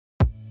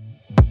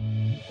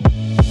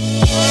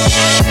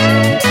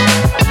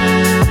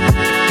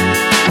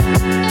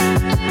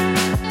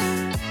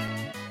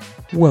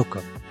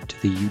Welcome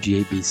to the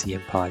UGA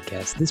BCM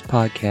podcast. This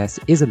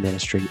podcast is a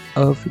ministry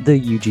of the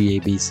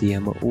UGA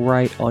BCM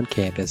right on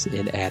campus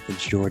in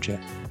Athens, Georgia.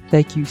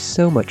 Thank you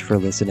so much for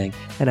listening,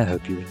 and I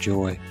hope you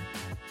enjoy.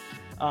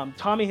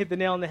 Tommy hit the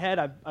nail on the head.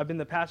 I've been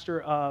the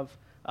pastor of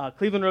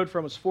Cleveland Road for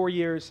almost 4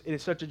 years. It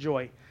is such a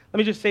joy. Let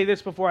me just say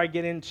this before I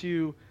get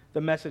into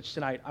the message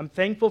tonight. I'm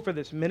thankful for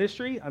this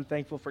ministry. I'm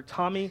thankful for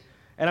Tommy,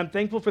 and I'm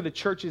thankful for the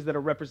churches that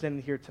are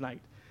represented here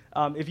tonight.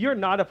 If you're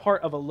not a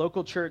part of a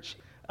local church,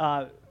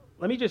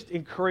 let me just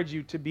encourage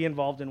you to be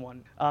involved in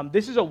one.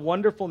 This is a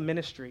wonderful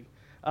ministry,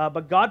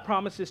 but God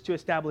promises to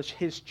establish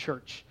His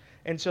church.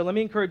 And so let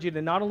me encourage you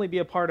to not only be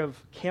a part of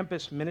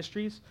campus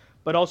ministries,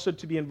 but also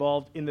to be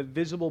involved in the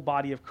visible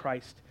body of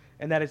Christ,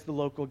 and that is the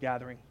local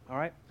gathering, all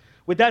right?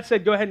 With that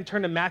said, go ahead and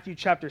turn to Matthew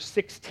chapter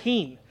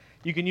 16.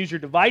 You can use your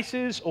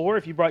devices, or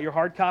if you brought your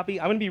hard copy,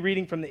 I'm going to be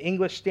reading from the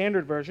English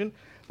Standard Version,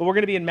 but we're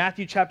going to be in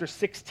Matthew chapter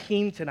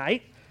 16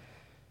 tonight.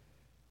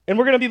 And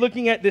we're going to be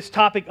looking at this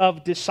topic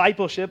of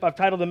discipleship. I've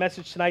titled the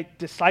message tonight,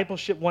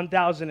 Discipleship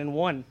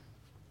 1001.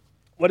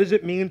 What does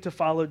it mean to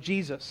follow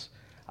Jesus?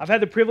 I've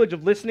had the privilege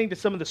of listening to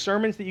some of the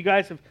sermons that you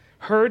guys have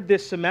heard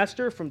this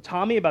semester from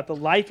Tommy about the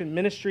life and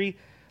ministry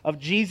of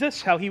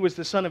Jesus, how He was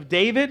the Son of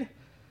David,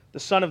 the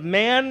Son of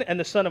Man, and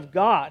the Son of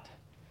God.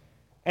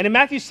 And in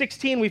Matthew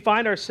 16, we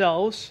find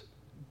ourselves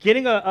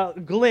getting a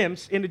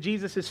glimpse into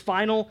Jesus'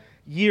 final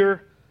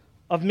year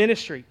of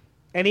ministry.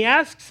 And He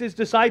asks His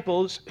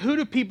disciples, who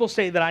do people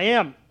say that I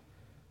am?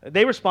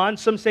 They respond,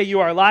 some say you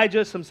are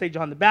Elijah, some say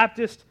John the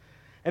Baptist.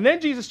 And then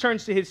Jesus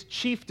turns to His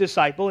chief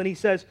disciple and He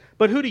says,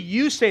 but who do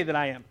you say that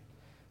I am?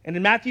 And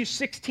in Matthew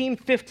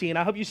 16:15,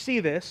 I hope you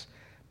see this,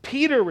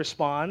 Peter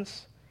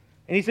responds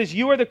and he says,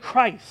 you are the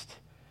Christ,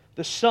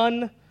 the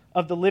Son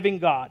of the living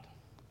God.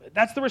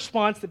 That's the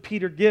response that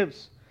Peter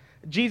gives.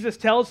 Jesus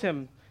tells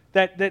him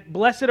that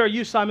blessed are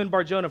you, Simon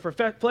Bar-Jonah, for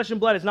flesh and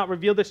blood has not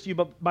revealed this to you,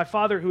 but my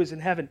Father who is in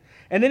heaven.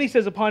 And then He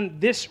says, upon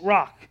this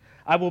rock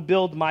I will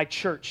build my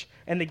church,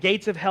 and the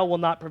gates of hell will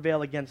not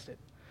prevail against it.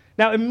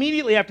 Now,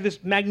 immediately after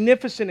this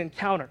magnificent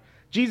encounter,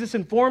 Jesus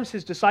informs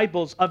His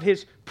disciples of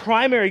His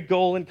primary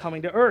goal in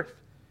coming to earth.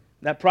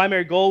 That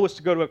primary goal was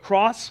to go to a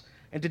cross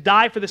and to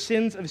die for the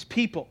sins of His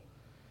people.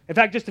 In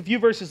fact, just a few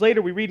verses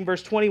later, we read in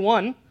verse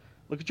 21,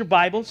 look at your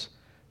Bibles.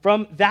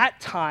 From that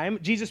time,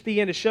 Jesus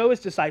began to show His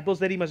disciples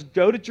that He must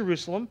go to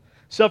Jerusalem,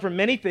 suffer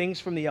many things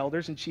from the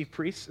elders and chief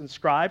priests and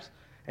scribes,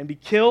 and be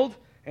killed,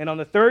 and on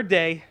the third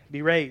day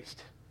be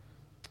raised.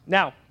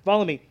 Now,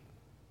 follow me.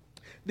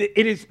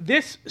 It is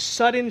this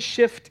sudden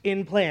shift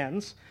in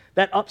plans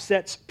that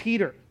upsets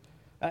Peter.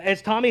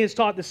 As Tommy has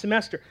taught this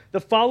semester, the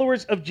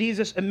followers of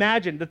Jesus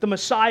imagined that the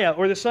Messiah,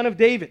 or the Son of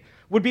David,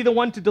 would be the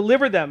one to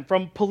deliver them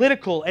from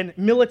political and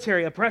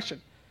military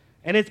oppression.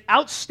 And as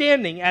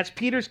outstanding as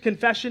Peter's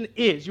confession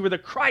is, you are the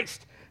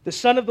Christ, the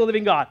Son of the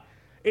living God,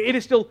 it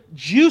is still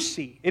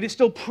juicy, it is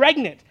still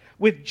pregnant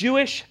with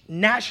Jewish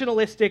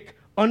nationalistic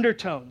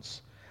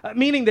undertones.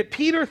 Meaning that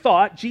Peter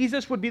thought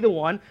Jesus would be the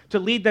one to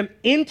lead them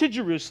into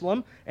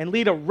Jerusalem and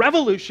lead a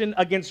revolution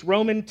against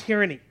Roman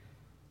tyranny.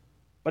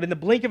 But in the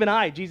blink of an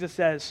eye, Jesus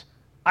says,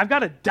 I've got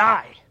to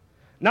die.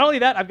 Not only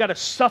that, I've got to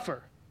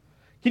suffer.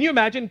 Can you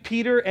imagine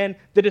Peter and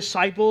the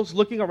disciples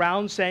looking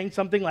around saying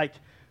something like,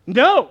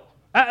 no,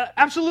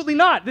 absolutely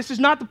not. This is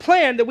not the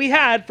plan that we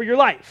had for your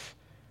life.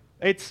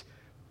 It's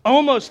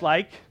almost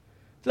like,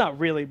 it's not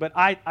really, but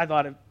I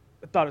thought it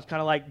was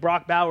kind of like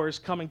Brock Bowers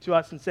coming to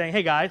us and saying,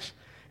 hey guys,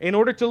 in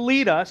order to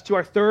lead us to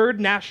our third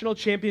national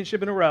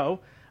championship in a row,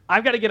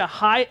 I've got to get a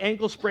high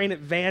ankle sprain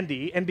at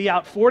Vandy and be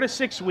out 4 to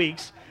 6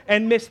 weeks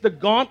and miss the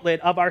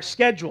gauntlet of our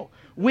schedule.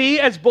 We,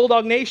 as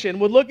Bulldog Nation,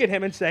 would look at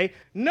him and say,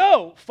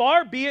 no,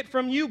 far be it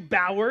from you,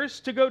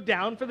 Bowers, to go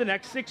down for the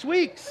next 6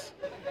 weeks.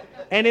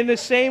 And in the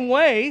same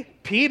way,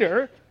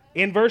 Peter,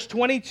 in verse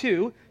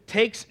 22,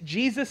 takes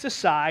Jesus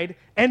aside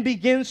and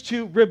begins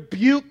to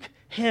rebuke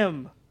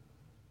him.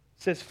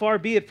 Says, far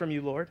be it from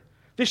you, Lord.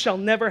 This shall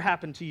never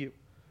happen to you.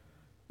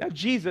 Now,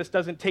 Jesus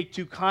doesn't take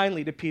too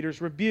kindly to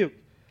Peter's rebuke.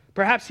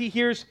 Perhaps he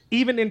hears,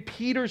 even in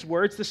Peter's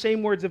words, the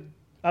same words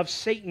of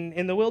Satan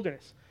in the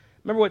wilderness.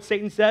 Remember what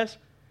Satan says?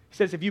 He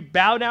says, if you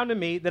bow down to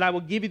me, then I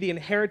will give you the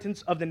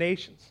inheritance of the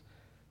nations.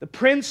 The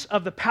prince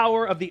of the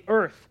power of the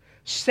earth,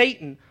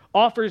 Satan,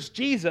 offers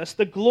Jesus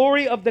the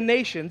glory of the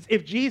nations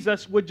if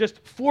Jesus would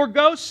just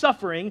forego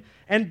suffering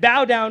and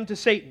bow down to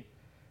Satan.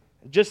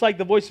 Just like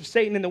the voice of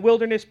Satan in the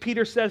wilderness,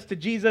 Peter says to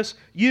Jesus,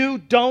 you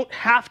don't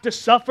have to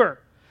suffer.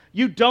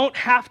 You don't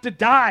have to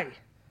die.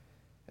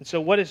 And so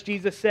what does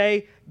Jesus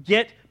say?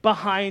 Get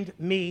behind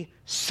me,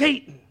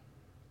 Satan.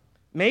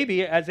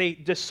 Maybe as a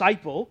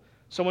disciple,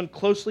 someone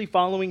closely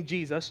following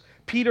Jesus,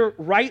 Peter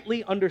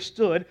rightly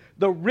understood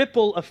the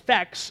ripple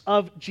effects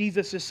of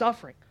Jesus'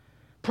 suffering.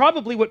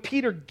 Probably what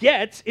Peter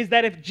gets is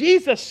that if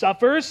Jesus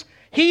suffers,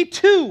 he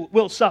too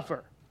will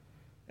suffer.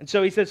 And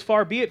so he says,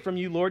 far be it from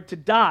you, Lord, to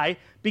die,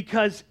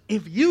 because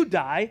if you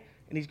die,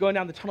 and he's going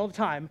down the tunnel of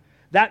time,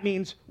 that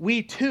means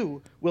we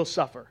too will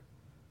suffer.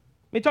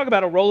 Let me talk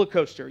about a roller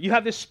coaster. You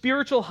have this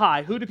spiritual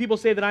high. Who do people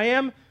say that I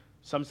am?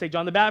 Some say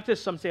John the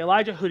Baptist, some say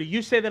Elijah. Who do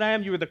you say that I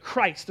am? You are the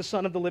Christ, the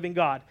Son of the living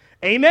God.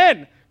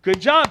 Amen.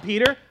 Good job,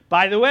 Peter.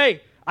 By the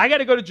way, I got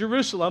to go to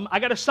Jerusalem. I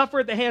got to suffer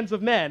at the hands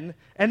of men,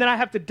 and then I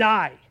have to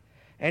die.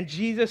 And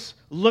Jesus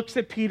looks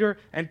at Peter,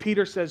 and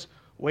Peter says,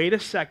 wait a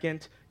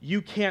second,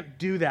 you can't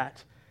do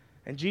that.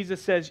 And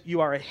Jesus says, you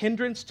are a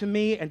hindrance to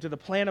me and to the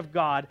plan of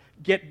God.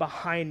 Get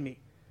behind me.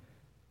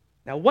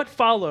 Now, what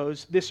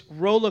follows this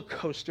roller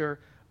coaster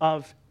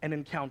of an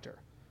encounter?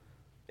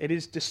 It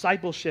is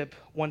Discipleship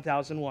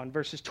 1001,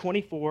 verses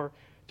 24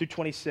 through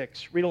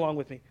 26. Read along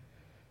with me.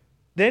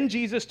 Then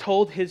Jesus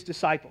told his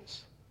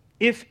disciples,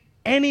 if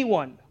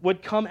anyone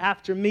would come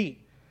after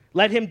me,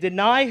 let him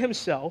deny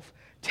himself,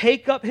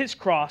 take up his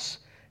cross,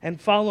 and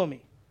follow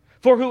me.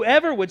 For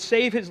whoever would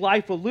save his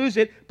life will lose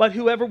it, but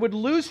whoever would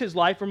lose his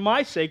life for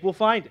my sake will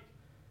find it.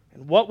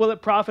 And what will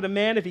it profit a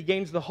man if he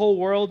gains the whole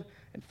world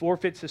and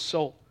forfeits his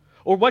soul?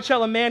 Or what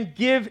shall a man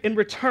give in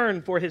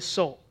return for his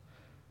soul?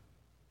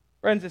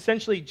 Friends,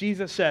 essentially,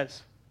 Jesus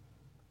says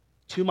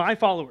to my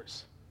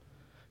followers,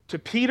 to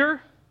Peter,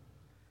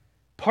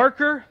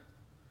 Parker,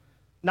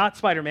 not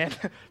Spider-Man,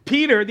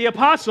 Peter, the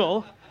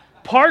apostle,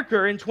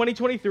 Parker in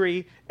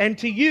 2023, and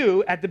to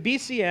you at the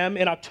BCM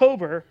in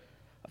October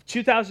of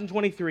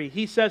 2023,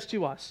 he says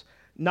to us,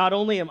 not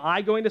only am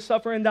I going to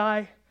suffer and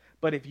die,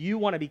 but if you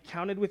want to be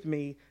counted with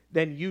me,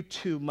 then you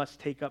too must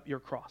take up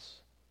your cross.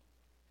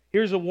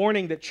 Here's a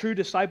warning that true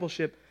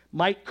discipleship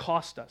might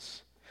cost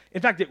us.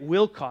 In fact, it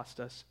will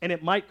cost us, and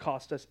it might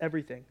cost us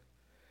everything.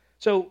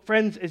 So,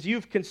 friends, as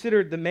you've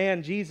considered the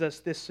man Jesus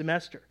this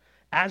semester,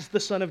 as the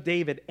Son of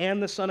David,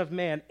 and the Son of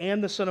Man,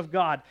 and the Son of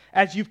God,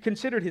 as you've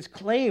considered his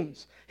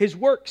claims, his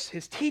works,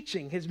 his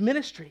teaching, his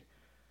ministry,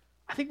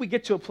 I think we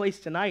get to a place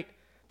tonight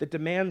that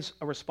demands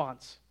a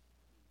response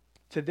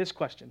to this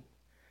question.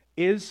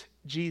 Is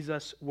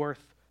Jesus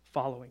worth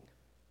following?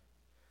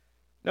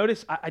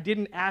 Notice I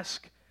didn't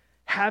ask,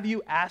 have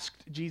you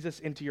asked Jesus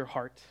into your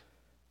heart?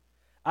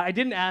 I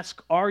didn't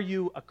ask, are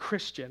you a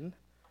Christian?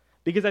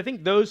 Because I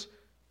think those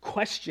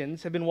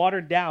questions have been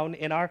watered down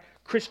in our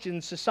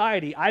Christian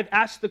society. I've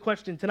asked the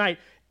question tonight,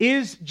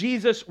 is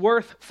Jesus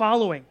worth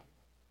following?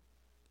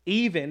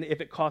 Even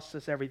if it costs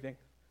us everything.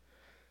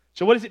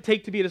 So what does it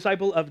take to be a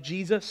disciple of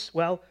Jesus?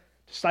 Well,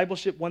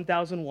 Discipleship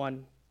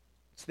 1001,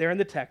 it's there in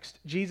the text.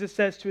 Jesus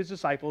says to his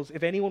disciples,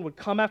 if anyone would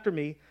come after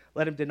me,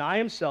 let him deny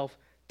himself,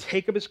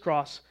 take up his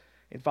cross,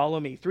 and follow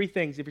me. 3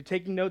 things. If you're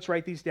taking notes,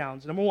 write these down.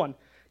 So number 1,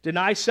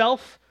 deny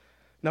self.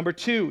 Number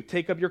 2,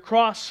 take up your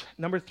cross.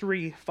 Number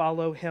 3,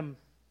 follow him.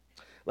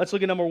 Let's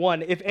look at number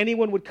 1. If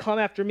anyone would come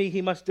after me,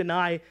 he must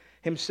deny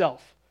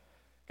himself.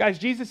 Guys,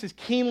 Jesus is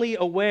keenly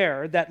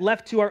aware that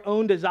left to our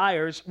own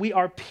desires, we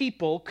are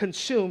people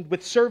consumed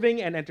with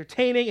serving and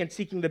entertaining and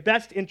seeking the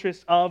best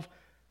interests of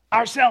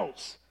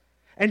ourselves.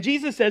 And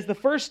Jesus says the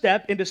first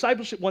step in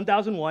Discipleship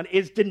 1001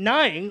 is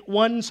denying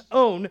one's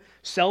own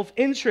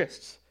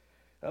self-interests.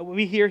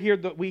 We hear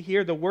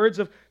the words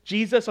of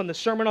Jesus on the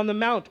Sermon on the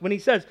Mount when he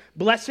says,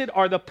 blessed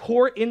are the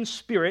poor in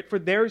spirit, for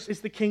theirs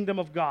is the kingdom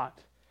of God.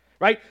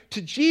 Right?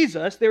 To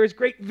Jesus, there is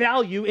great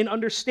value in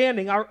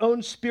understanding our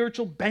own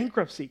spiritual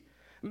bankruptcy,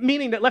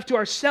 meaning that left to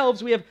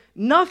ourselves, we have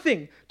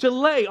nothing to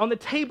lay on the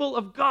table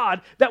of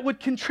God that would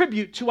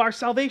contribute to our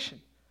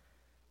salvation.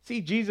 See,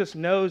 Jesus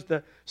knows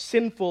the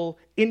sinful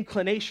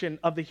inclination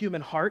of the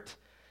human heart.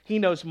 He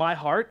knows my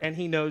heart, and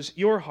he knows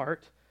your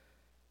heart.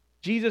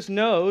 Jesus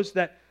knows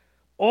that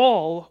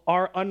all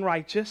are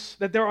unrighteous,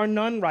 that there are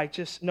none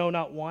righteous, no,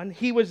 not one.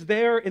 He was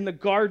there in the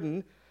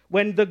garden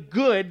when the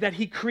good that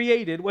he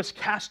created was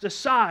cast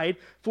aside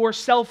for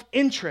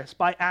self-interest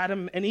by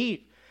Adam and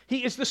Eve.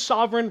 He is the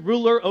sovereign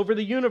ruler over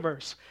the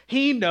universe.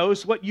 He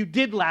knows what you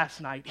did last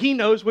night. He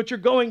knows what you're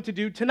going to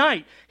do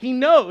tonight. He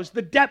knows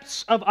the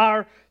depths of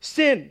our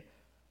sin.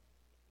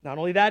 Not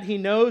only that, he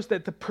knows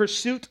that the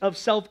pursuit of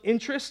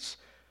self-interests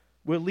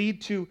will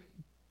lead to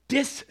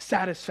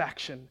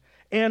dissatisfaction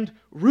and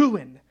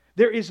ruin.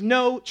 There is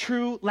no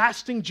true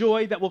lasting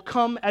joy that will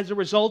come as a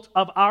result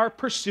of our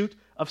pursuit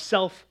of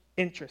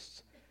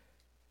self-interests.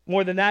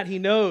 More than that, he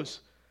knows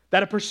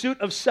that a pursuit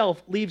of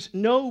self leaves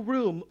no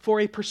room for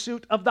a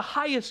pursuit of the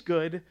highest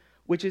good,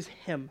 which is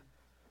him.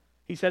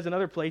 He says in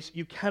another place,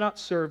 you cannot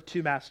serve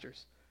 2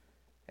 masters.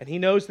 And he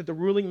knows that the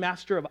ruling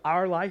master of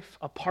our life,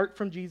 apart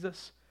from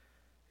Jesus,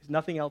 is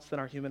nothing else than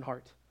our human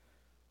heart.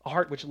 A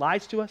heart which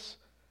lies to us,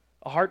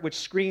 a heart which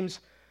screams,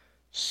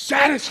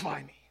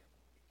 satisfy me.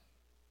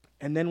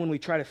 And then when we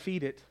try to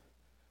feed it,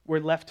 we're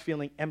left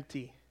feeling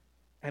empty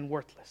and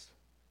worthless.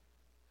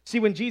 See,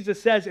 when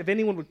Jesus says, if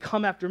anyone would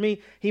come after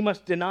me, he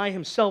must deny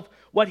himself,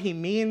 what he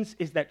means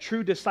is that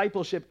true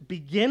discipleship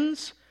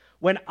begins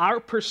when our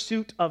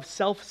pursuit of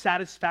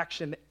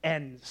self-satisfaction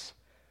ends.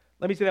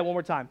 Let me say that one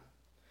more time.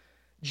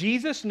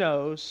 Jesus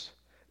knows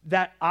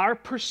that our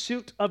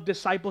pursuit of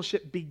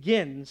discipleship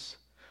begins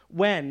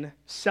when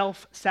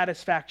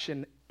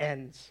self-satisfaction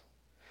ends.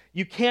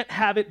 You can't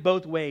have it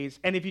both ways.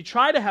 And if you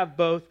try to have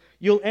both,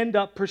 you'll end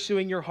up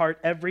pursuing your heart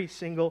every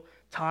single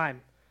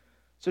time.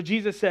 So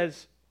Jesus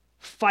says,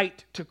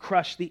 Fight to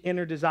crush the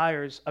inner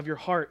desires of your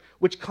heart,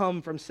 which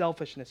come from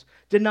selfishness.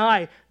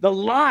 Deny the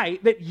lie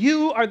that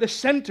you are the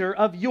center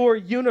of your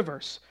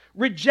universe.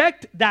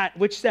 Reject that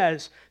which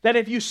says that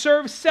if you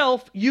serve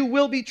self, you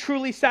will be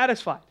truly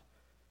satisfied.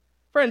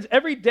 Friends,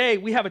 every day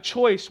we have a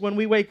choice when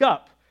we wake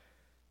up.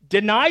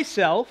 Deny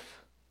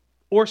self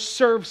or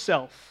serve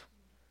self.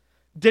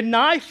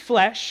 Deny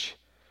flesh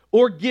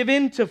or give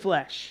in to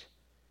flesh.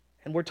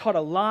 And we're taught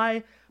a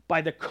lie by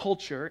the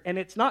culture, and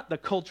it's not the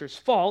culture's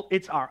fault,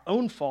 it's our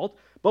own fault,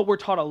 but we're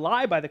taught a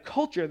lie by the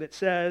culture that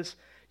says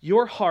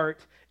your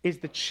heart is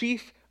the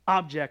chief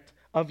object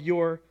of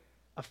your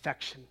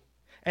affection.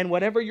 And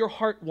whatever your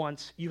heart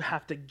wants, you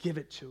have to give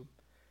it to.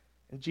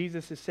 And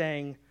Jesus is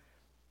saying,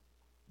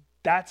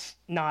 that's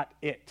not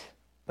it.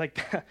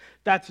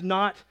 That's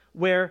not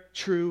where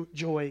true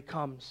joy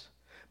comes.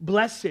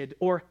 Blessed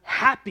or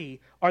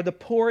happy are the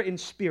poor in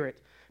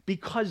spirit,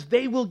 because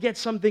they will get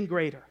something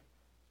greater.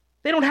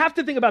 They don't have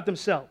to think about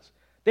themselves.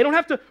 They don't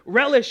have to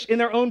relish in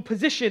their own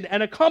position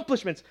and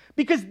accomplishments,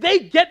 because they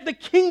get the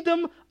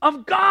kingdom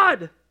of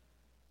God.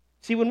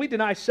 See, when we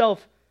deny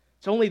self,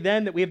 it's only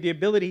then that we have the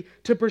ability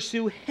to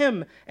pursue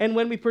Him. And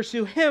when we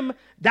pursue Him,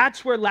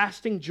 that's where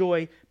lasting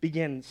joy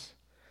begins.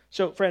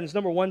 So, friends,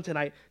 number one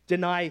tonight,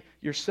 deny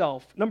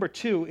yourself. Number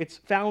two, it's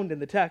found in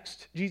the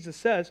text. Jesus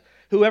says,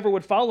 whoever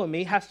would follow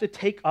me has to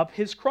take up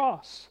his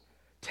cross.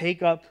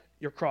 Take up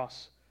your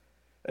cross.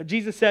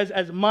 Jesus says,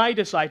 as my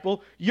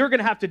disciple, you're going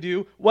to have to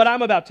do what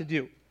I'm about to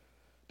do.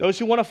 Those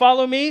who want to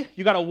follow me,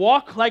 you got to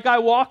walk like I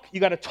walk. You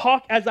got to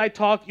talk as I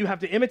talk. You have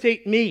to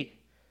imitate me.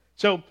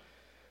 So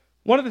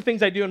one of the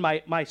things I do in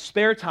my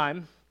spare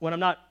time when I'm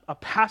not a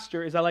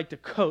pastor is I like to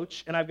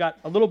coach. And I've got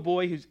a little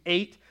boy who's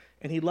 8,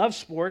 and he loves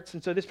sports.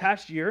 And so this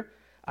past year,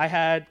 I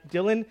had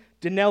Dylan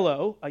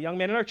Dinello, a young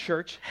man in our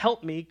church,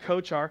 help me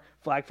coach our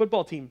flag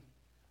football team.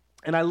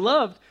 And I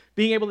loved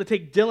being able to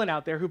take Dylan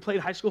out there, who played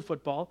high school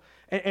football,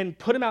 and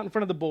put him out in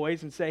front of the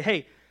boys and say,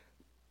 hey,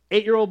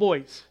 8-year-old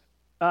boys,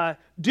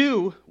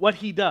 do what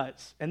he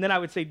does. And then I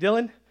would say,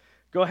 Dylan,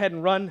 go ahead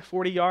and run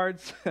 40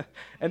 yards.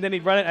 And then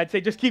he'd run it. I'd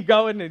say, just keep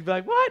going. And he'd be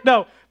like, what?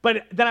 No.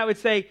 But then I would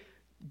say,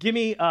 give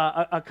me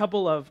a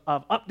couple of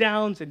up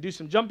downs and do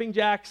some jumping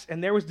jacks.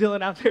 And there was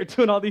Dylan out there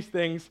doing all these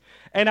things.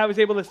 And I was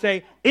able to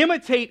say,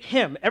 imitate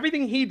him.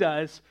 Everything he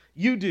does,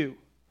 you do,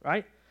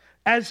 right?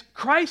 As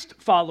Christ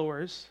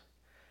followers,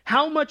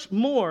 how much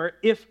more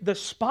if the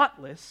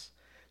spotless,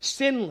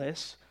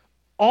 sinless,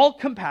 all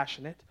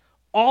compassionate,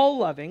 all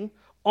loving,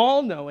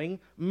 all knowing,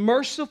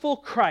 merciful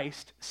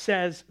Christ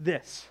says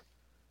this: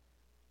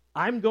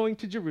 I'm going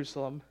to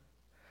Jerusalem.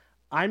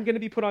 I'm going to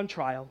be put on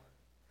trial.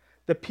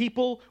 The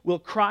people will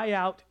cry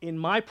out in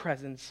my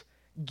presence,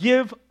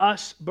 give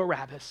us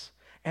Barabbas.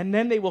 And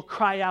then they will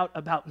cry out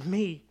about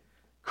me,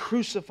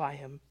 crucify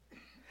him.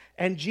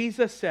 And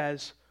Jesus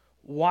says,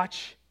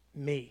 watch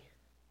me.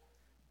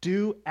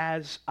 Do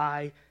as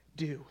I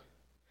do.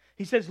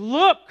 He says,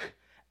 look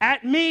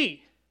at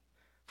me.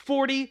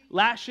 40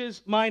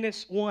 lashes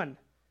minus 1.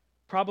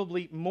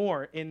 Probably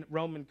more in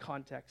Roman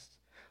context.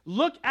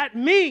 Look at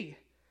me.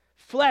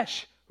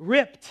 Flesh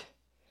ripped.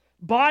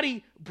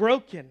 Body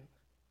broken.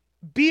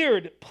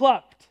 Beard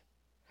plucked.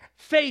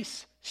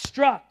 Face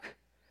struck.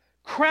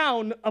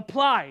 Crown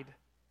applied.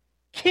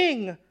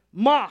 King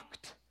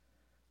mocked.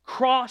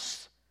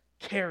 Cross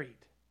carried.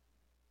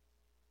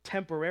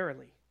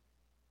 Temporarily.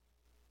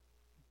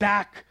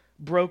 Back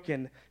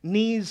broken,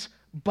 knees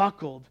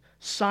buckled,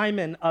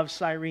 Simon of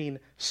Cyrene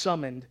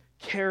summoned,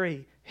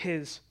 carry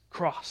his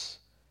cross.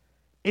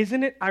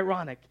 Isn't it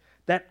ironic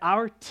that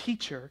our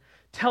teacher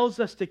tells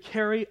us to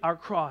carry our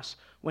cross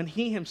when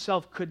he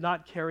himself could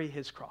not carry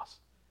his cross?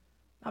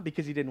 Not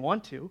because he didn't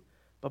want to,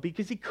 but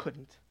because he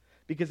couldn't,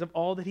 because of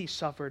all that he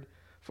suffered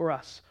for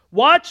us.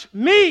 Watch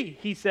me,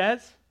 he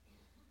says.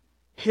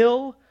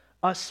 Hill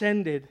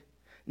ascended,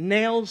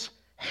 nails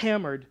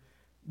hammered.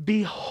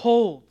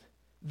 Behold,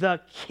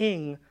 the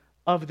King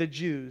of the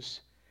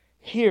Jews.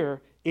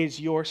 Here is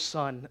your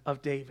Son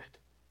of David.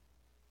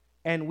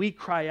 And we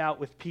cry out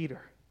with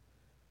Peter,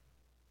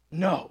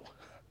 no,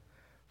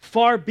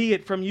 far be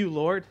it from you,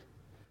 Lord.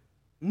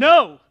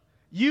 No,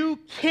 you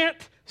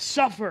can't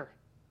suffer.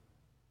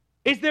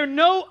 Is there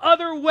no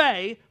other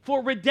way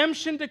for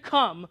redemption to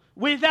come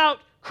without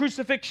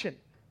crucifixion?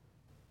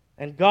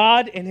 And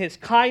God, in his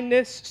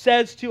kindness,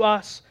 says to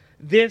us,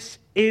 this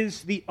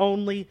is the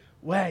only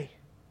way.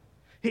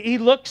 He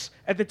looks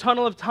at the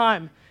tunnel of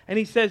time and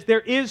he says,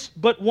 there is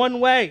but one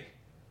way.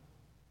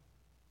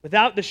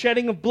 Without the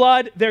shedding of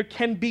blood, there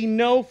can be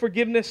no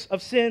forgiveness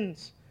of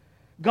sins.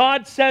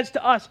 God says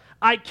to us,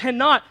 I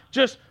cannot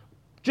just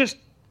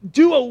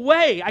do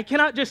away. I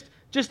cannot just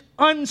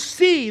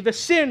unsee the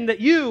sin that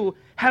you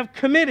have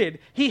committed.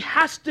 He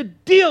has to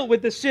deal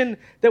with the sin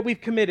that we've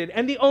committed.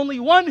 And the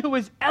only one who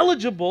is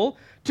eligible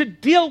to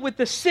deal with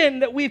the sin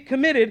that we've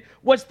committed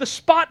was the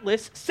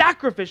spotless,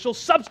 sacrificial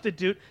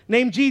substitute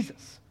named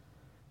Jesus.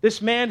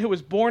 This man who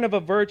was born of a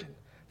virgin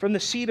from the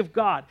seed of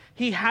God.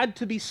 He had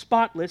to be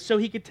spotless so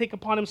he could take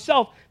upon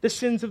himself the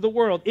sins of the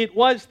world. It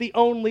was the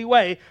only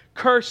way.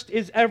 Cursed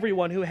is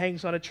everyone who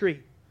hangs on a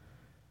tree.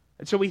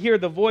 And so we hear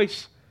the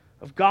voice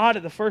of God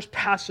at the first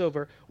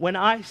Passover, when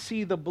I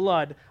see the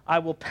blood, I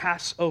will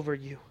pass over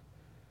you.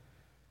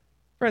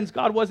 Friends,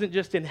 God wasn't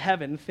just in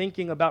heaven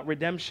thinking about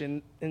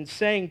redemption and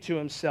saying to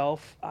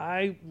himself,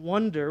 I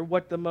wonder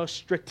what the most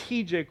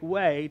strategic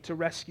way to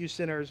rescue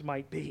sinners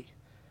might be.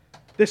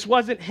 This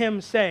wasn't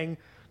him saying,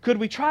 could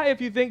we try a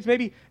few things?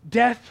 Maybe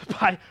death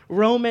by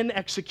Roman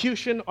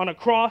execution on a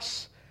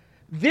cross.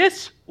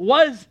 This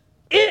was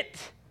it.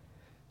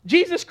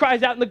 Jesus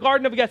cries out in the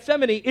Garden of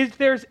Gethsemane, if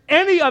there's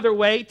any other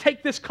way,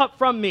 take this cup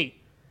from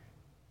me.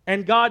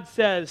 And God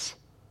says,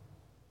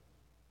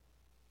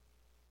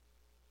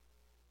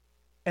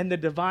 and the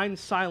divine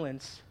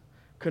silence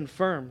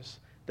confirms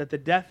that the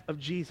death of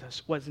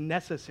Jesus was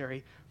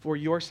necessary for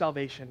your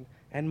salvation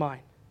and mine.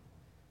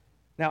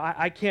 Now,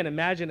 I can't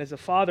imagine as a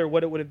father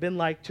what it would have been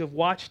like to have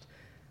watched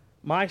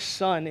my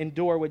son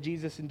endure what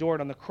Jesus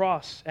endured on the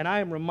cross. And I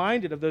am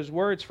reminded of those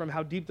words from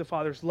How Deep the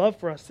Father's Love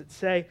for Us that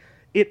say,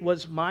 it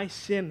was my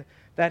sin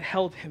that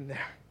held him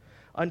there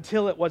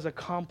until it was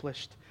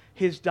accomplished.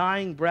 His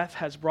dying breath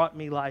has brought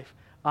me life.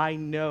 I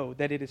know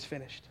that it is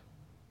finished.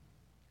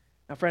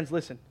 Now, friends,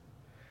 listen.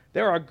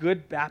 There are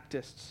good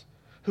Baptists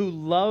who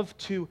love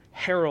to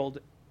herald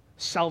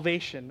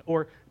salvation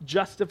or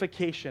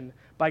justification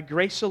by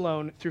grace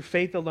alone, through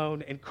faith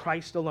alone, in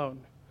Christ alone,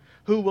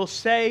 who will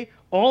say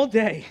all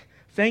day,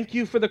 thank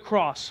you for the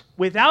cross.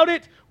 Without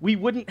it, we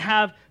wouldn't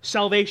have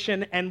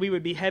salvation and we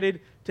would be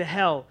headed to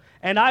hell.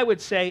 And I would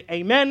say,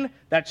 amen,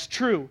 that's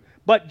true.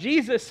 But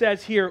Jesus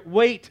says here,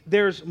 wait,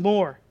 there's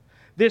more.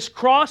 This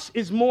cross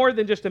is more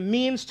than just a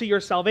means to your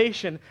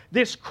salvation.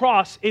 This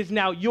cross is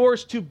now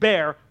yours to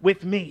bear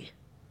with me.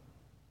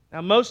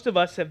 Now, most of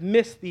us have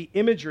missed the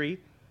imagery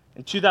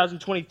in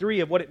 2023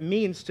 of what it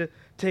means to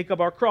take up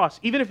our cross.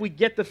 Even if we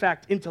get the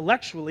fact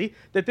intellectually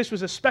that this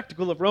was a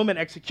spectacle of Roman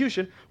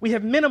execution, we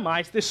have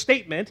minimized this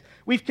statement.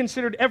 We've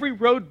considered every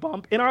road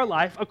bump in our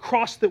life a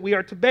cross that we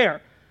are to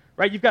bear.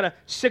 Right? You've got a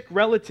sick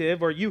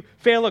relative, or you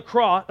fail a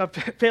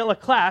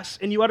class,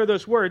 and you utter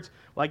those words,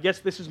 well, I guess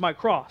this is my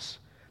cross.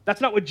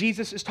 That's not what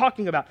Jesus is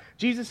talking about.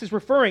 Jesus is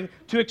referring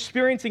to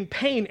experiencing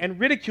pain and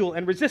ridicule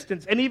and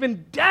resistance and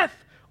even death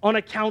on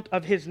account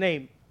of his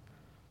name.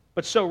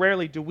 But so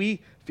rarely do we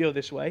feel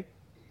this way.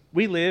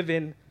 We live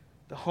in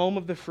the home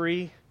of the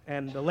free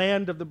and the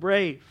land of the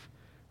brave,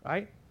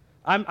 right?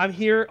 I'm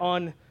here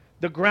on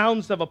the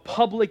grounds of a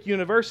public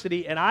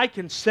university, and I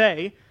can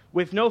say,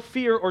 with no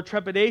fear or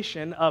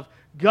trepidation of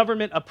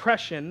government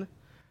oppression,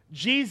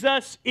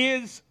 Jesus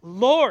is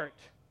Lord.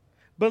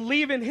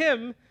 Believe in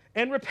him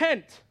and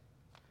repent.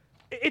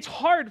 It's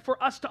hard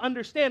for us to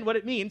understand what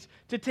it means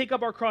to take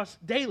up our cross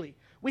daily.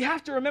 We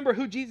have to remember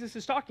who Jesus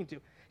is talking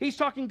to. He's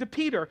talking to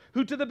Peter,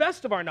 who to the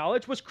best of our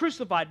knowledge was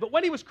crucified. But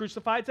when he was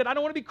crucified, said, I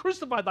don't want to be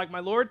crucified like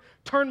my Lord.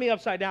 Turn me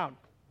upside down.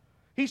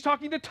 He's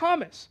talking to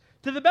Thomas.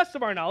 To the best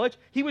of our knowledge,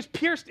 he was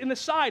pierced in the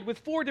side with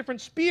 4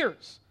 different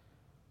spears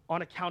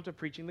on account of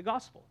preaching the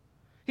gospel.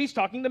 He's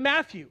talking to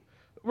Matthew.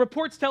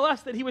 Reports tell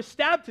us that he was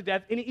stabbed to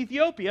death in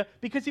Ethiopia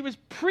because he was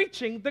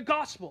preaching the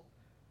gospel.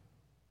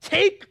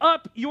 Take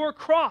up your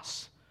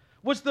cross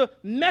was the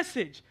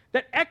message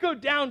that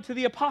echoed down to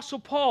the Apostle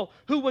Paul,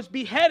 who was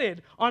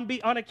beheaded on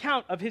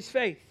account of his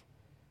faith.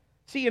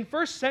 See, in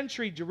first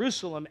century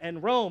Jerusalem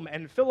and Rome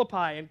and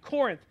Philippi and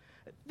Corinth,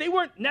 they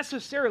weren't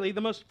necessarily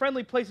the most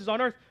friendly places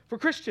on earth for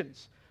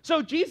Christians.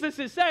 So Jesus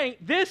is saying,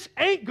 this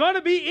ain't going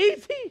to be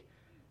easy.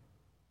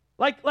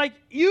 Like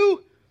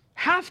you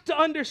have to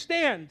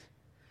understand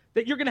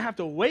that you're going to have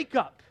to wake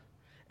up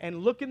and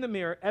look in the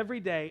mirror every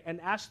day and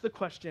ask the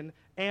question,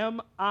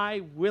 am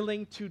I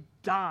willing to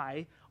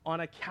die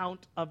on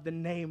account of the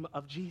name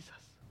of Jesus?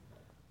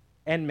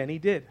 And many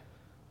did.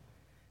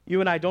 You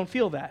and I don't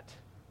feel that.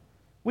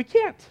 We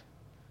can't.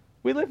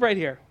 We live right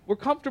here. We're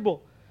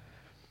comfortable.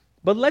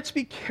 But let's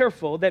be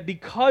careful that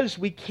because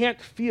we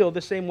can't feel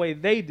the same way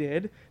they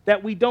did,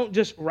 that we don't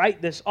just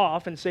write this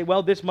off and say,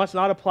 well, this must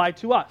not apply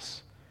to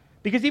us.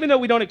 Because even though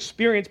we don't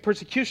experience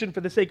persecution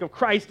for the sake of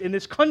Christ in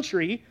this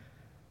country,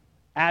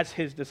 as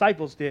his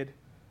disciples did,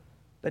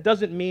 that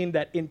doesn't mean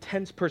that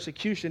intense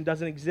persecution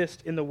doesn't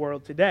exist in the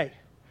world today.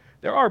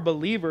 There are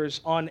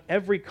believers on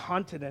every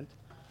continent,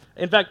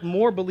 in fact,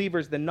 more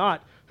believers than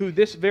not, who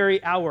this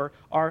very hour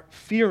are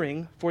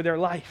fearing for their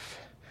life.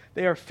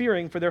 They are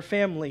fearing for their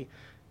family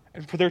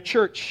and for their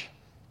church.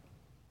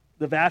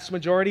 The vast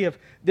majority of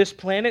this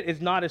planet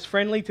is not as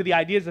friendly to the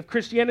ideas of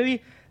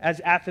Christianity as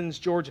Athens,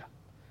 Georgia.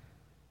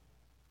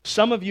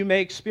 Some of you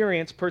may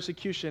experience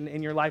persecution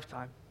in your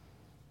lifetime.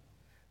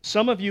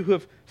 Some of you who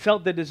have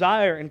felt the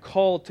desire and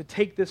call to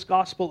take this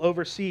gospel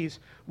overseas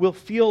will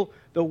feel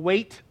the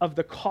weight of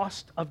the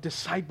cost of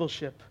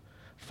discipleship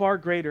far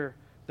greater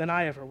than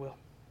I ever will.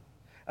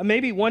 And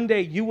maybe one day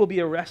you will be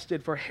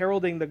arrested for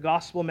heralding the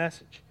gospel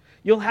message.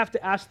 You'll have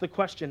to ask the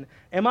question,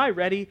 am I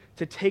ready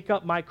to take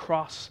up my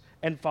cross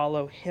and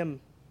follow him?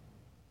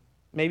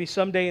 Maybe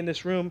someday in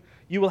this room,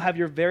 you will have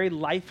your very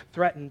life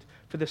threatened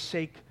for the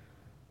sake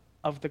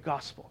of the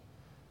gospel.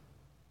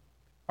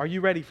 Are you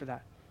ready for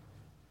that?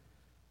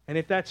 And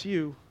if that's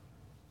you,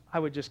 I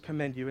would just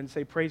commend you and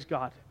say, praise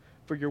God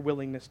for your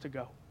willingness to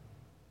go.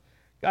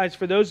 Guys,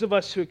 for those of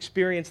us who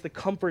experience the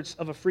comforts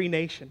of a free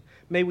nation,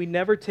 may we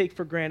never take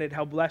for granted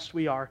how blessed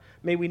we are.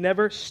 May we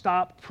never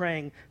stop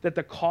praying that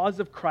the cause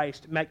of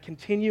Christ might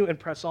continue and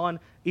press on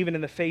even in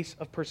the face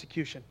of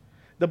persecution.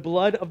 The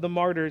blood of the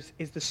martyrs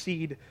is the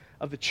seed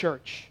of the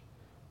church.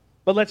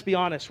 But let's be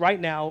honest, right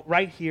now,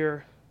 right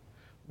here,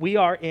 we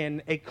are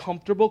in a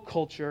comfortable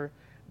culture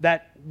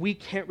that we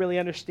can't really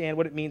understand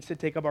what it means to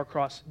take up our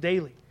cross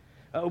daily.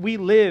 We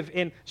live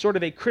in sort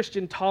of a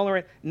Christian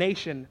tolerant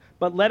nation,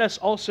 but let us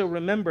also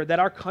remember that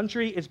our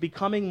country is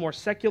becoming more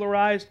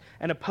secularized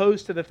and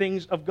opposed to the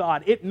things of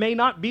God. It may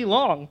not be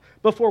long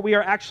before we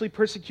are actually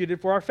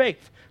persecuted for our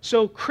faith.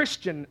 So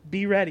Christian,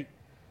 be ready.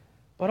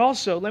 But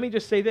also, let me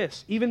just say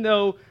this, even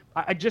though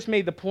I just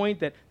made the point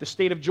that the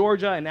state of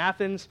Georgia and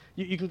Athens,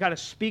 you can kind of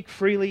speak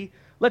freely.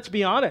 Let's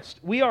be honest,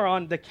 we are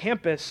on the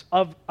campus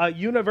of a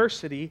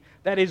university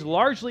that is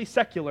largely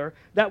secular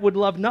that would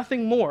love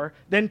nothing more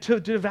than to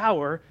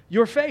devour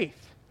your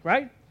faith,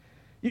 right?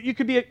 You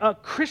could be a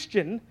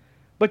Christian,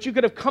 but you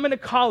could have come into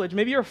college,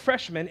 maybe you're a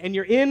freshman, and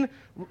you're in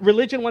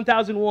Religion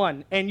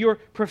 1001, and your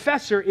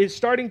professor is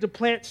starting to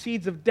plant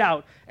seeds of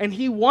doubt, and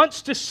he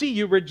wants to see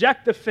you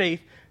reject the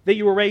faith that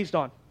you were raised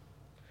on.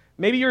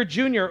 Maybe you're a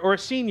junior or a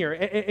senior,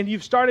 and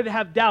you've started to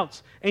have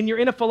doubts, and you're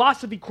in a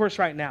philosophy course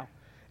right now.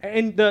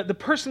 And the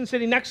person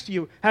sitting next to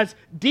you has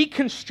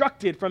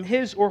deconstructed from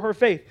his or her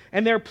faith,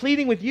 and they're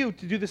pleading with you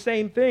to do the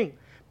same thing.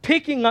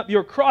 Picking up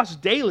your cross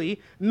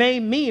daily may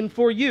mean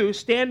for you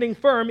standing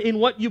firm in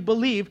what you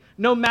believe,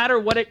 no matter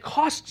what it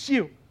costs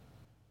you.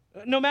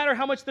 No matter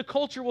how much the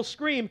culture will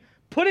scream,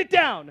 put it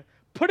down,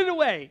 put it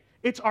away.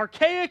 It's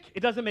archaic, it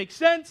doesn't make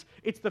sense,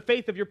 it's the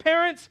faith of your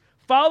parents.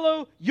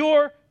 Follow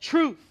your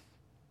truth.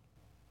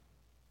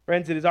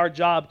 Friends, it is our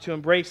job to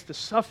embrace the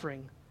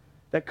suffering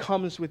that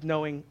comes with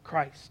knowing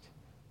Christ.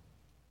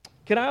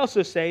 Can I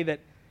also say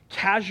that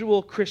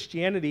casual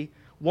Christianity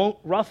won't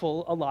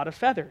ruffle a lot of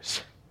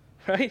feathers,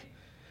 right?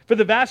 For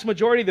the vast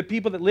majority of the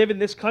people that live in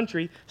this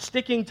country,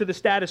 sticking to the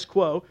status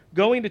quo,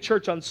 going to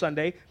church on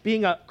Sunday,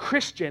 being a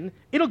Christian,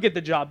 it'll get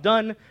the job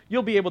done.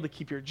 You'll be able to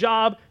keep your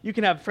job. You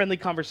can have friendly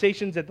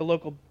conversations at the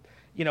local,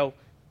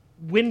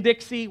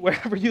 Winn-Dixie,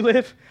 wherever you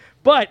live.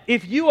 But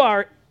if you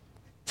are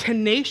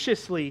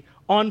tenaciously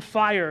on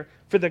fire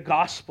for the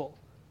gospel,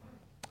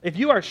 if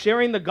you are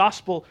sharing the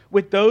gospel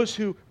with those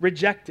who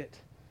reject it,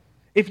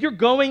 if you're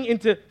going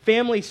into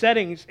family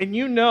settings and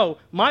you know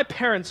my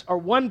parents are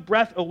one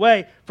breath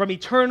away from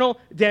eternal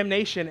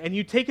damnation and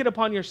you take it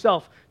upon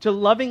yourself to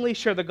lovingly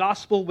share the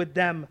gospel with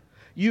them,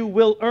 you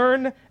will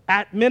earn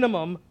at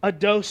minimum a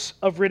dose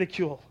of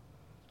ridicule.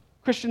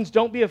 Christians,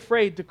 don't be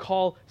afraid to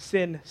call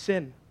sin,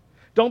 sin.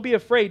 Don't be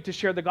afraid to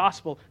share the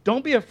gospel.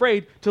 Don't be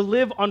afraid to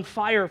live on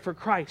fire for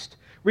Christ.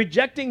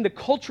 Rejecting the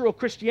cultural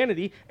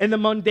Christianity and the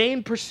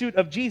mundane pursuit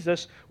of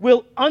Jesus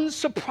will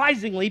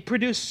unsurprisingly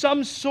produce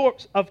some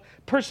sort of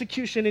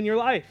persecution in your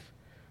life.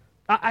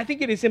 I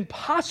think it is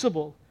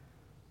impossible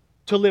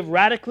to live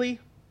radically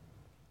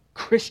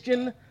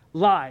Christian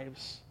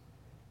lives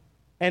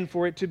and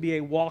for it to be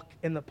a walk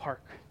in the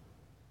park.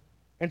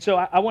 And so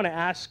I want to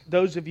ask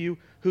those of you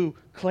who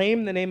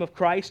claim the name of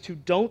Christ, who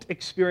don't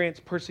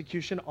experience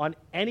persecution on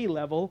any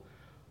level,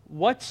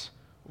 what's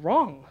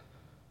wrong?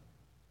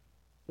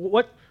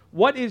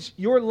 What is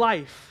your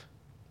life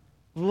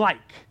like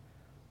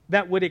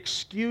that would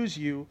excuse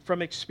you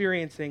from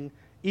experiencing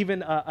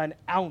even an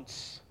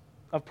ounce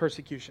of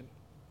persecution?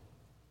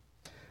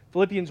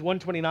 Philippians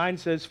 1:29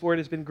 says, "For it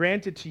has been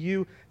granted to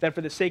you that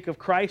for the sake of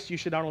Christ you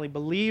should not only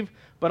believe,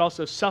 but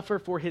also suffer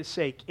for his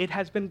sake." It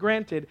has been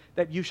granted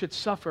that you should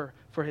suffer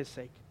for his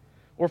sake.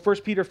 Or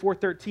 1 Peter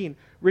 4:13,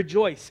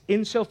 "Rejoice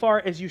insofar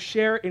as you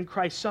share in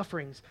Christ's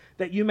sufferings,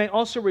 that you may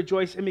also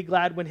rejoice and be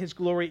glad when his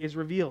glory is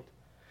revealed."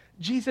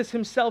 Jesus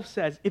himself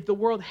says, if the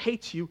world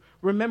hates you,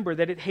 remember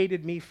that it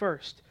hated me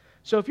first.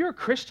 So if you're a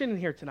Christian in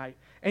here tonight,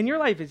 and your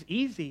life is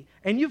easy,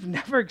 and you've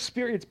never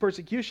experienced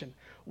persecution,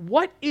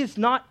 what is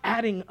not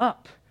adding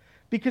up?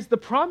 Because the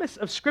promise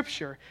of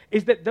Scripture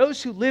is that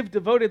those who live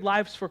devoted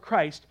lives for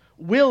Christ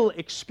will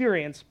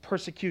experience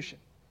persecution.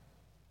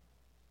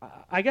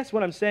 I guess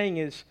what I'm saying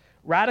is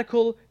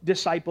radical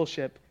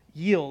discipleship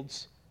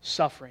yields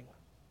suffering.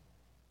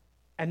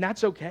 And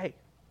that's okay.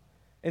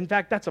 In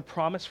fact, that's a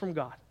promise from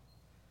God.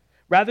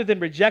 Rather than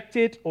reject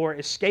it or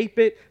escape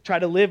it, try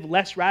to live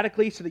less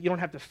radically so that you don't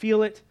have to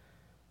feel it,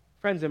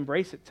 friends,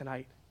 embrace it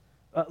tonight.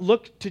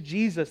 Look to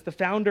Jesus, the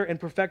founder and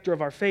perfecter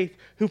of our faith,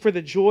 who for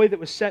the joy that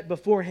was set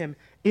before him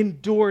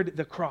endured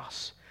the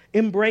cross,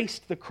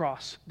 embraced the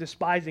cross,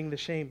 despising the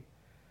shame.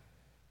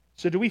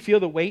 So do we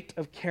feel the weight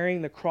of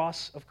carrying the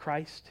cross of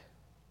Christ?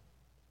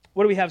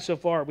 What do we have so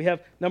far? We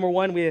have, number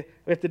one, we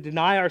have to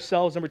deny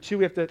ourselves. Number two,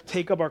 we have to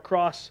take up our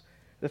cross.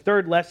 The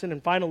third lesson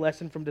and final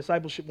lesson from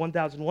Discipleship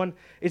 1001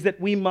 is that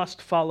we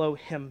must follow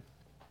him.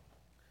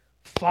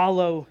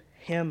 Follow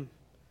him.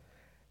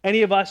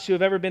 Any of us who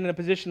have ever been in a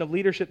position of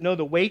leadership know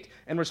the weight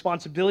and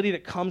responsibility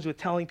that comes with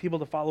telling people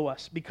to follow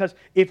us. Because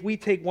if we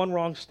take one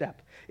wrong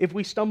step, if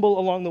we stumble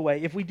along the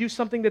way, if we do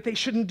something that they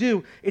shouldn't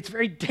do, it's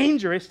very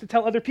dangerous to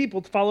tell other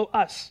people to follow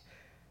us.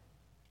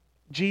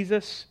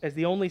 Jesus, as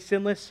the only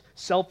sinless,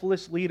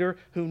 selfless leader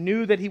who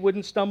knew that he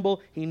wouldn't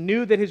stumble, he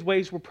knew that his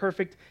ways were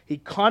perfect, he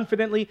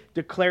confidently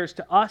declares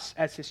to us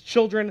as his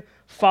children,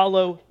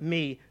 follow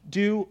me.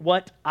 Do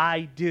what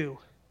I do.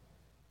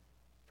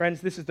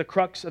 Friends, this is the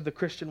crux of the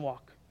Christian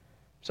walk.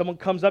 Someone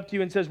comes up to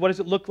you and says, what does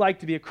it look like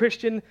to be a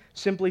Christian?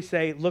 Simply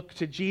say, look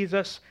to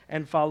Jesus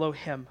and follow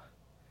him.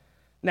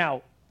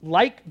 Now,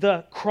 like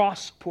the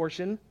cross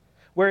portion,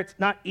 where it's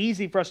not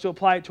easy for us to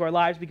apply it to our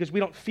lives because we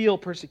don't feel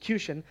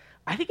persecution,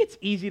 I think it's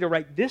easy to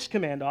write this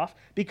command off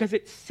because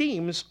it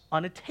seems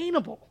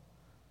unattainable,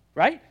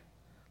 right?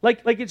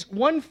 Like it's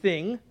one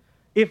thing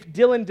if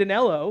Dylan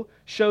Danello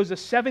shows a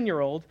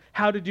 7-year-old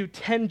how to do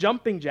 10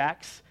 jumping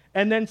jacks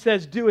and then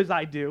says, do as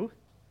I do.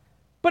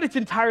 But it's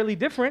entirely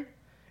different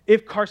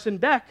if Carson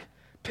Beck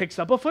picks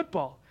up a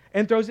football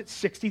and throws it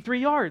 63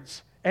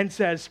 yards and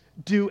says,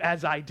 do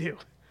as I do.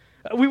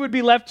 We would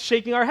be left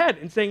shaking our head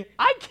and saying,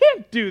 I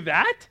can't do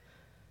that.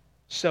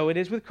 So it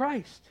is with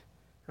Christ,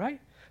 right?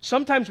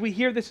 Sometimes we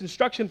hear this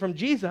instruction from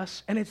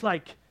Jesus and it's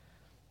like,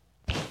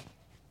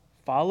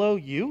 follow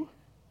you?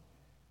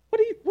 What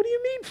do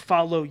you mean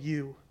follow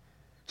you?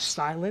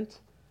 Silent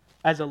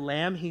as a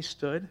lamb he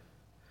stood,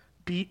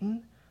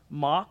 beaten,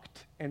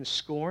 mocked, and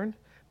scorned,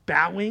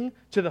 bowing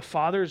to the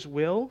Father's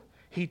will.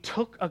 He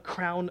took a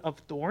crown of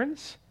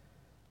thorns.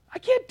 I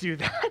can't do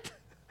that.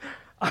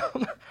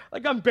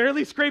 I'm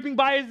barely scraping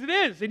by as it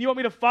is, and you want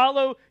me to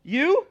follow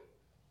you?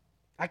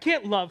 I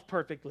can't love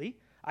perfectly.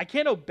 I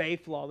can't obey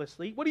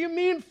flawlessly. What do you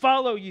mean,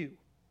 follow you?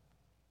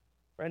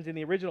 Friends, in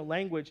the original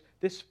language,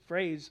 this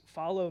phrase,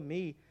 follow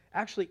me,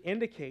 actually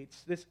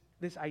indicates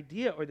this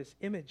idea or this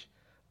image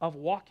of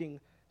walking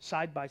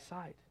side by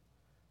side.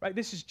 Right?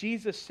 This is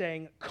Jesus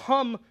saying,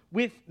 come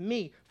with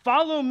me.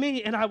 Follow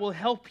me, and I will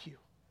help you.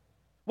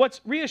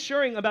 What's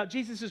reassuring about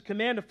Jesus'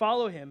 command to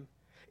follow him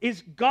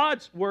is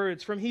God's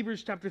words from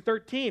Hebrews chapter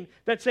 13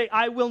 that say,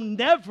 I will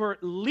never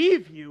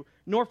leave you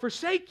nor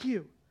forsake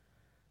you.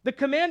 The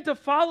command to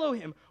follow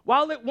him,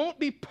 while it won't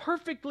be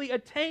perfectly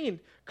attained,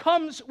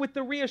 comes with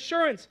the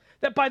reassurance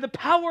that by the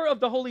power of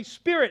the Holy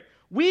Spirit,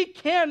 we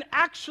can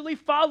actually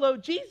follow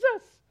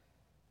Jesus.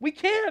 We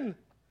can.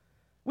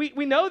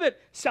 We know that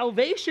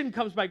salvation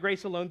comes by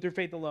grace alone, through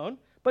faith alone,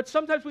 but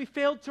sometimes we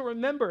fail to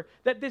remember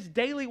that this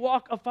daily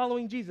walk of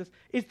following Jesus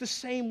is the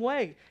same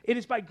way. It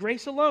is by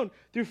grace alone,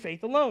 through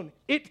faith alone.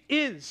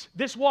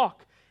 This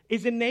walk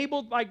is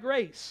enabled by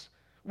grace.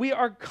 We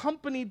are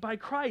accompanied by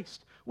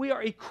Christ. We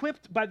are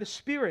equipped by the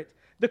Spirit.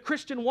 The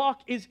Christian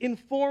walk is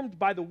informed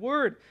by the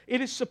Word.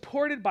 It is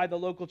supported by the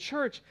local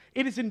church.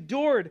 It is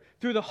endured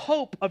through the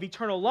hope of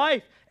eternal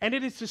life, and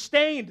it is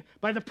sustained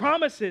by the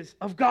promises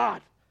of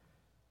God.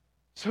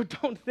 So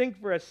don't think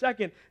for a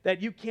second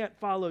that you can't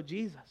follow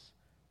Jesus.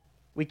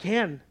 We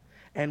can,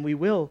 and we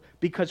will,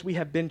 because we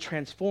have been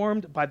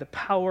transformed by the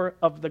power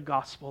of the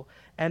gospel,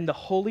 and the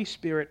Holy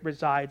Spirit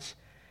resides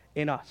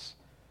in us.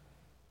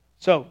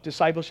 So,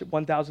 Discipleship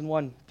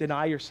 1001,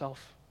 deny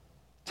yourself.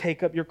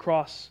 Take up your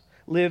cross.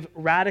 Live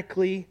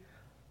radically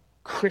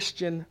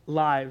Christian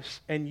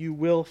lives, and you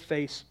will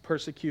face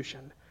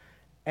persecution.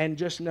 And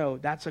just know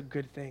that's a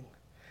good thing.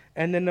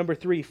 And then number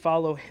 3,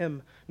 follow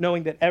him,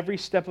 knowing that every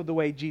step of the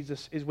way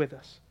Jesus is with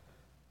us.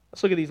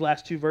 Let's look at these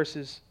last 2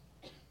 verses.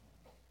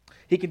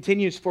 He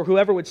continues, for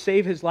whoever would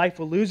save his life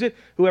will lose it.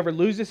 Whoever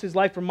loses his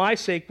life for my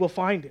sake will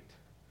find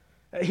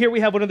it. Here we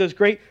have one of those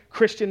great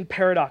Christian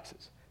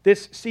paradoxes.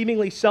 This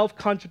seemingly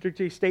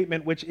self-contradictory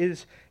statement, which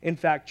is in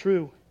fact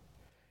true.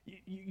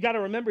 You got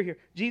to remember here,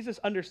 Jesus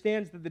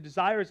understands that the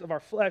desires of our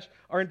flesh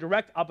are in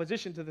direct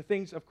opposition to the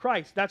things of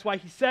Christ. That's why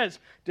he says,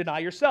 deny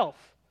yourself.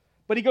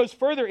 But he goes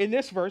further in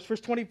this verse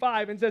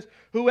 25, and says,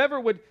 whoever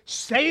would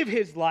save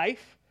his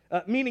life,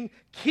 meaning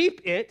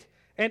keep it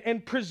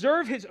and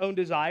preserve his own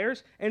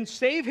desires and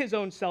save his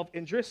own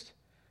self-interest,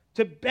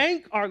 to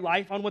bank our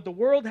life on what the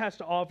world has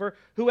to offer,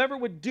 whoever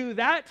would do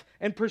that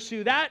and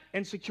pursue that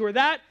and secure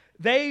that,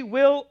 they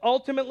will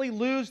ultimately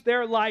lose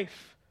their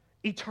life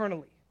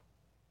eternally.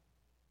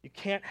 You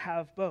can't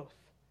have both.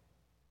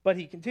 But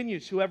he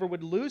continues, whoever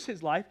would lose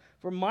his life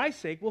for my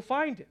sake will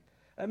find it.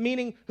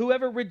 Meaning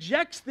whoever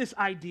rejects this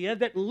idea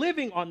that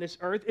living on this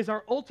earth is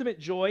our ultimate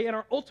joy and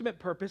our ultimate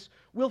purpose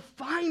will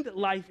find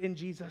life in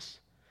Jesus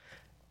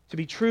to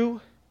be true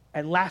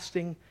and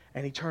lasting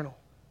and eternal.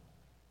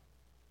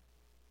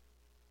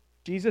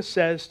 Jesus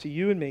says to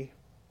you and me,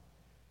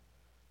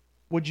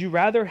 would you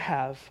rather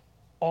have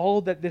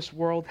all that this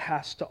world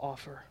has to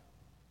offer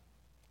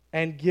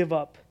and give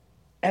up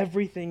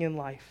everything in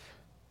life?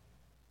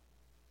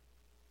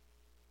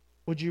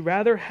 Would you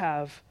rather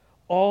have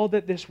all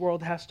that this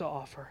world has to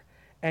offer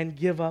and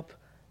give up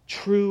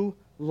true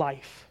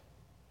life?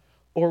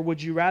 Or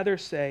would you rather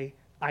say,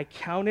 I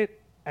count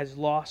it as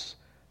loss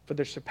for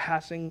the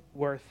surpassing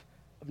worth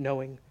of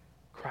knowing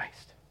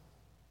Christ?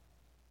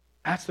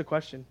 That's the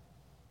question.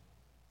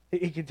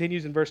 He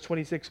continues in verse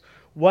 26,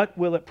 what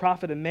will it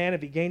profit a man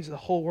if he gains the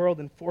whole world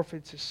and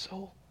forfeits his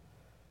soul?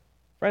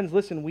 Friends,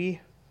 listen,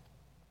 we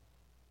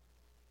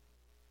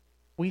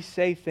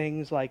say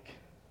things like,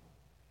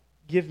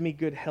 give me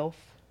good health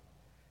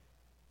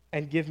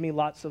and give me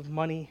lots of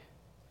money,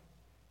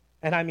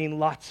 and I mean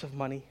lots of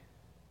money,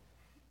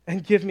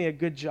 and give me a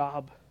good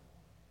job,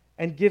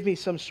 and give me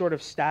some sort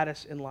of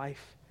status in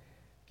life.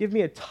 Give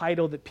me a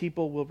title that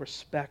people will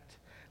respect.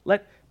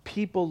 Let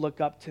people look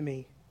up to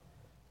me.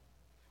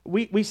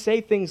 We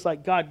say things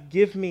like, God,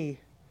 give me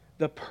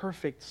the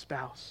perfect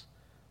spouse,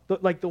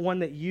 like the one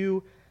that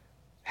you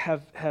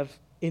have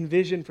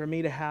envisioned for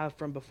me to have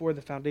from before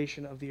the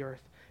foundation of the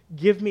earth.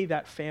 Give me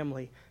that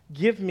family.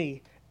 Give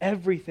me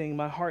everything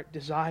my heart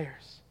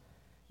desires.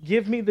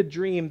 Give me the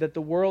dream that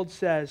the world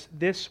says,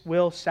 this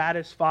will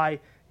satisfy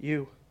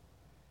you.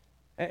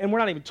 And we're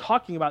not even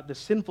talking about the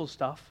sinful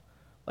stuff,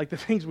 like the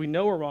things we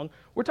know are wrong.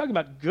 We're talking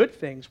about good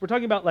things. We're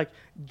talking about like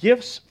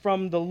gifts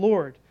from the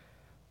Lord.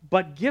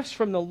 But gifts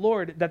from the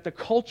Lord that the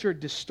culture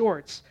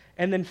distorts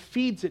and then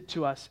feeds it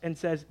to us and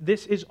says,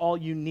 this is all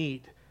you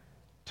need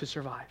to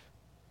survive.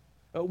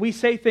 We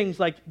say things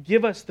like,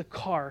 give us the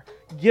car,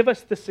 give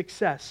us the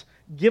success,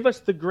 give us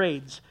the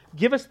grades,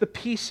 give us the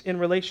peace in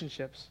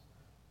relationships.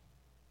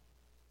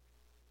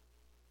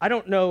 I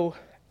don't know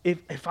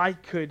if I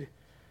could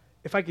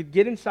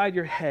get inside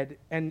your head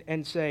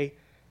and say,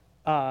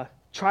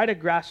 try to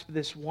grasp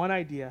this one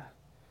idea,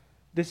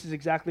 this is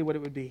exactly what it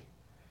would be.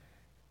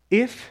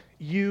 If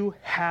you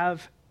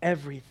have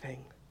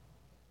everything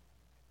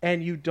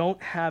and you don't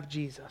have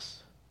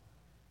Jesus,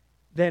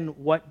 then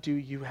what do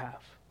you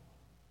have?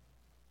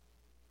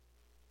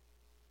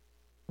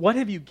 What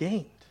have you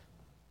gained?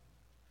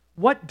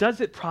 What does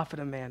it profit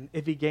a man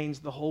if he gains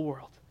the whole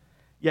world,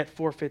 yet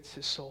forfeits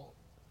his soul?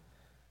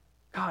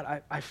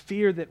 God, I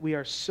fear that we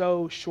are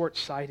so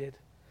short-sighted.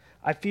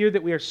 I fear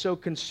that we are so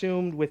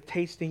consumed with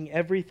tasting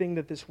everything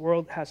that this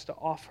world has to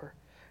offer.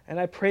 And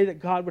I pray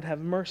that God would have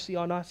mercy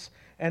on us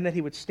and that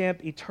he would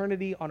stamp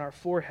eternity on our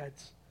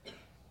foreheads.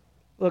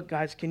 Look,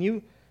 guys, can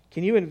you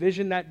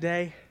envision that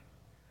day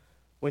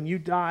when you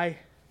die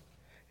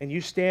and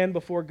you stand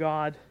before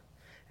God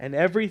and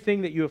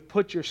everything that you have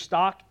put your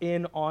stock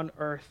in on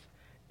earth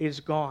is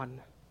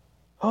gone?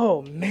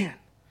 Oh, man.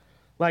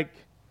 Like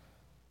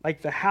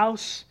the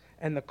house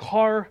and the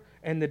car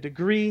and the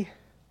degree,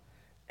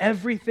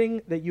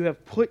 everything that you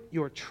have put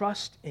your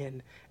trust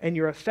in and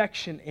your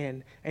affection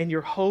in and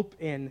your hope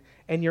in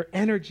and your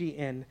energy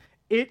in,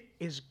 it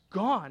is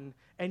gone.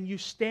 And you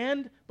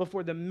stand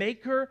before the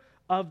maker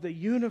of the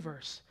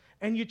universe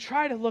and you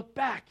try to look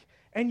back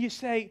and you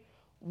say,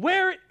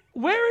 where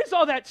is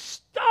all that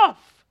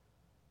stuff?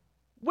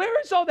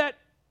 Where is all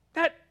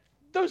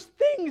those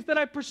things that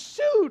I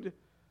pursued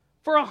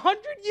for 100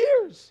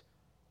 years?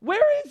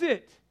 Where is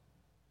it?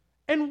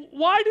 And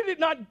why did it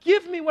not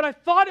give me what I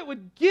thought it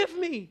would give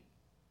me?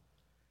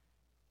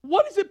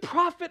 What does it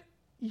profit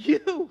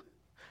you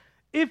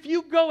if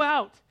you go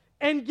out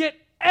and get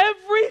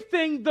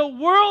everything the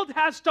world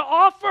has to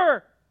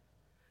offer,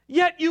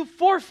 yet you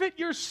forfeit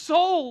your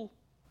soul?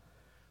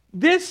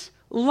 This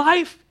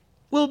life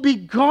will be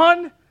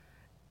gone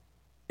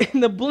in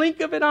the blink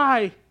of an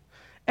eye,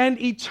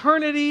 and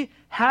eternity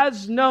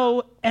has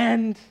no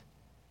end.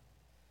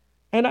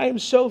 And I am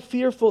so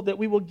fearful that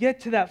we will get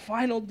to that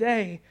final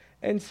day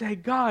and say,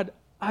 God,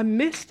 I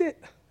missed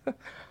it.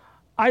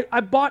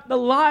 I bought the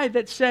lie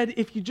that said,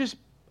 if you just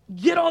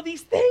get all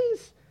these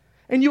things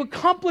and you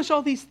accomplish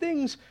all these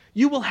things,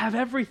 you will have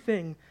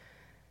everything.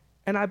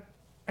 And I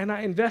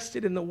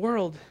invested in the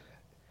world,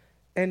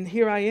 and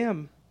here I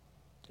am,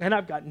 and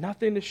I've got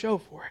nothing to show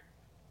for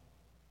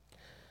it.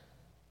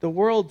 The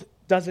world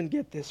doesn't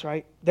get this,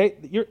 right?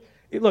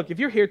 Look, if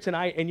you're here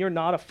tonight and you're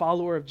not a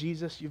follower of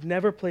Jesus, you've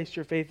never placed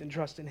your faith and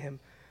trust in him,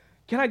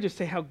 can I just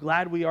say how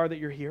glad we are that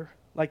you're here?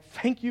 Like,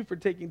 thank you for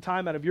taking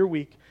time out of your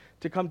week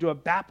to come to a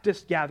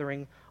Baptist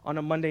gathering on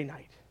a Monday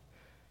night.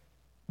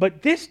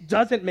 But this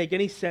doesn't make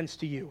any sense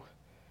to you,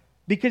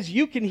 because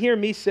you can hear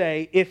me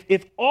say,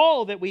 if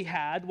all that we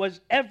had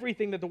was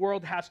everything that the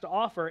world has to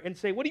offer, and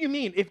say, what do you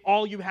mean if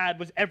all you had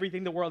was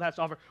everything the world has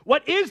to offer?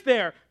 What is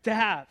there to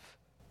have?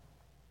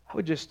 I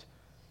would just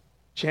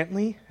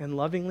gently and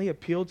lovingly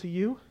appeal to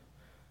you.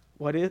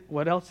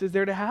 What else is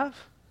there to have?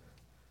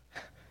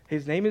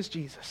 His name is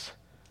Jesus.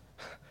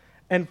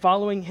 And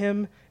following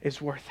him is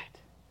worth it.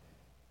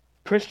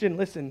 Christian,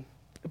 listen,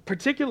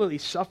 particularly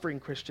suffering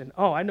Christian.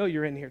 Oh, I know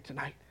you're in here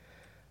tonight.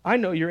 I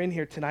know you're in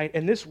here tonight,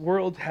 and this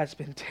world has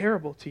been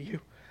terrible to you.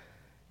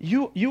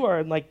 You are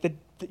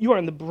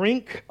on the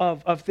brink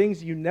of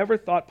things you never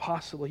thought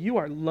possible. You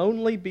are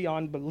lonely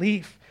beyond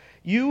belief.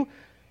 You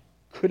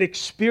could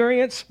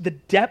experience the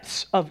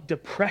depths of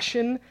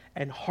depression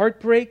and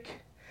heartbreak.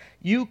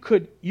 You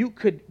could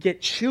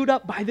get chewed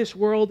up by this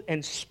world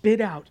and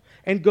spit out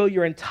and go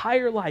your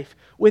entire life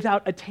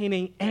without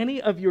attaining any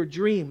of your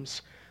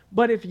dreams.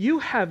 But if you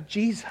have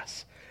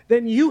Jesus,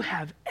 then you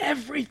have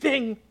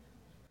everything.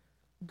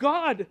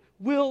 God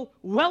will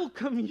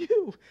welcome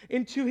you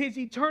into his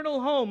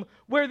eternal home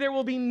where there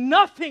will be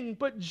nothing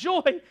but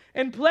joy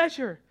and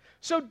pleasure.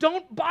 So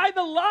don't buy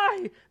the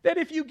lie that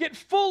if you get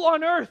full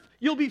on earth,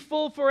 you'll be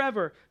full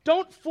forever.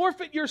 Don't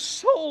forfeit your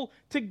soul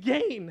to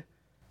gain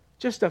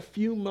just a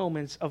few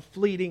moments of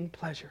fleeting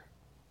pleasure.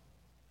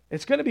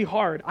 It's going to be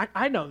hard.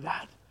 I know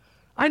that.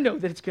 I know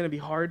that it's going to be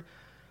hard,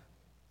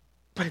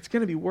 but it's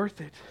going to be worth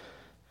it.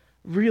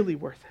 Really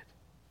worth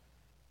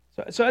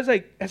it. So as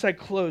I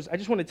close, I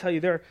just want to tell you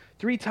there are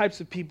three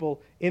types of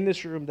people in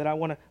this room that I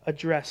want to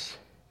address.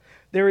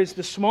 There is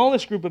the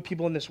smallest group of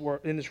people in this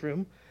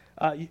room.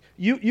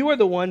 You are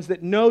the ones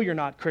that know you're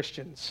not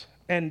Christians.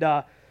 And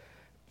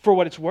for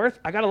what it's worth,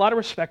 I got a lot of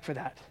respect for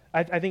that.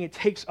 I think it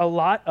takes a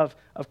lot of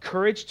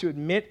courage to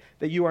admit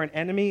that you are an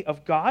enemy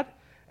of God.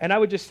 And I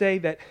would just say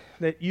that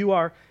you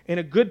are in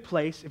a good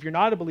place if you're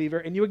not a believer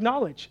and you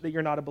acknowledge that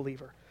you're not a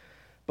believer.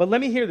 But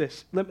let me hear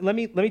this. Let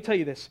me tell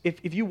you this.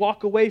 If you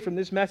walk away from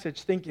this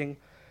message thinking,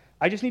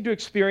 I just need to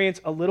experience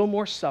a little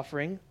more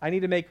suffering, I need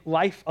to make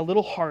life a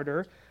little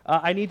harder,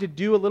 I need to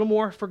do a little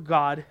more for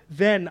God,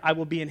 then I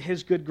will be in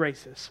his good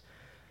graces.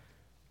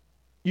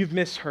 You've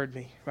misheard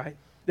me, right?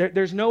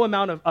 There's no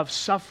amount of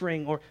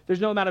suffering or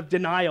there's no amount of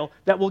denial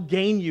that will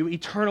gain you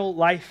eternal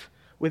life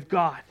with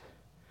God.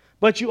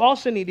 But you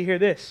also need to hear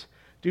this.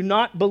 Do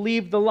not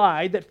believe the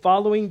lie that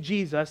following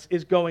Jesus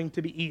is going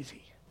to be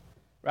easy,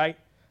 right?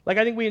 Like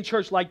I think we in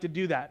church like to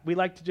do that. We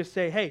like to just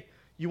say, hey,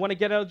 you want to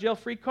get out of jail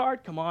free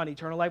card? Come on,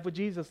 eternal life with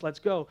Jesus, let's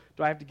go.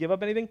 Do I have to give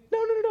up anything?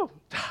 No.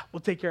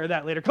 We'll take care of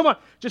that later. Come on,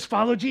 just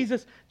follow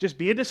Jesus. Just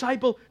be a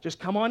disciple. Just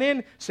come on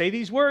in, say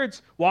these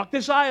words, walk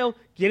this aisle,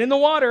 get in the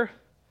water.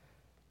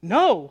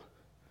 No,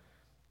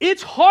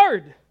 it's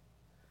hard,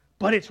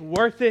 but it's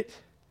worth it,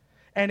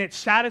 and it's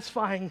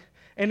satisfying,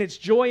 and it's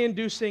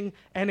joy-inducing,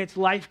 and it's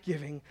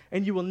life-giving,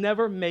 and you will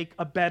never make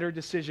a better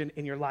decision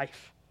in your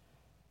life.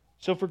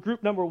 So for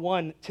group number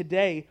one,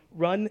 today,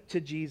 run to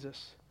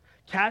Jesus.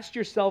 Cast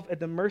yourself at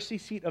the mercy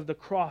seat of the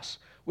cross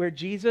where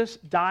Jesus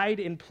died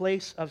in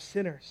place of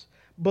sinners.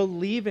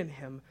 Believe in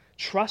him.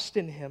 Trust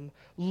in him.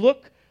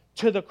 Look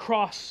to the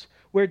cross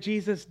where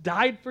Jesus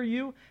died for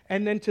you,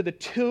 and then to the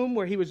tomb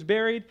where he was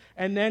buried,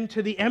 and then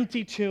to the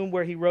empty tomb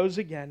where he rose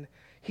again.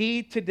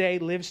 He today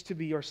lives to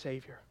be your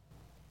Savior.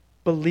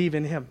 Believe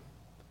in him.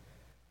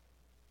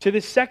 To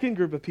the second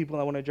group of people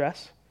I want to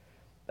address,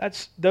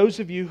 that's those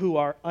of you who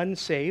are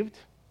unsaved,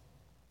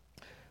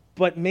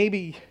 but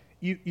maybe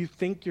you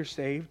think you're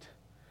saved.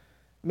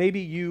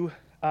 Maybe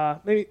I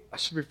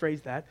should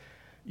rephrase that.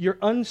 You're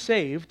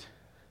unsaved.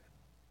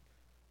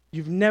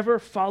 You've never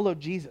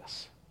followed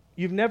Jesus.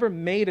 You've never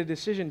made a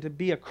decision to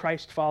be a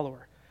Christ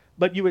follower.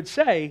 But you would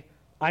say,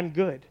 I'm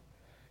good.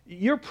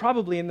 You're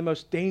probably in the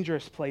most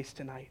dangerous place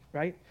tonight,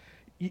 right?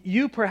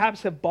 You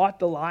perhaps have bought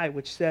the lie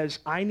which says,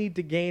 I need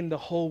to gain the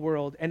whole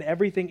world and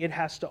everything it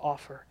has to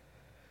offer.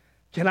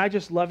 Can I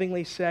just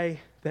lovingly say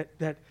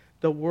that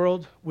the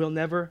world will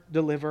never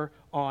deliver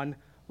on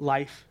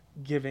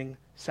life-giving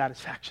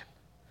satisfaction?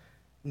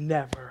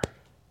 Never.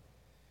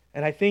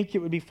 And I think it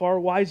would be far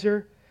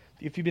wiser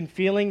if you've been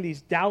feeling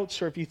these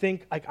doubts, or if you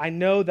think, like, I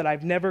know that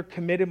I've never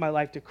committed my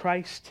life to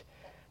Christ,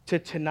 to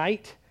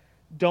tonight,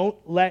 don't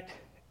let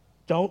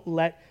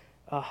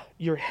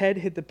your head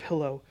hit the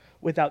pillow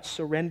without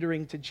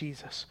surrendering to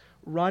Jesus.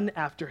 Run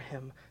after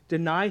him.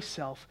 Deny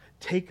self.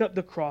 Take up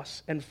the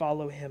cross and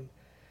follow him.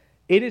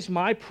 It is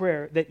my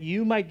prayer that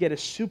you might get a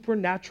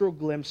supernatural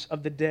glimpse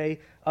of the day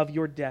of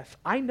your death.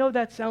 I know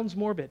that sounds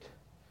morbid,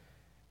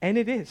 and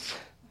it is.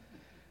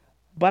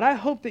 But I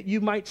hope that you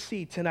might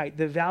see tonight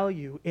the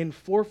value in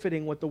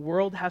forfeiting what the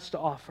world has to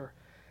offer,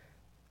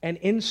 and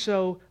in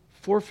so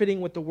forfeiting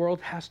what the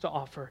world has to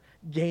offer,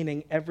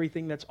 gaining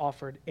everything that's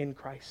offered in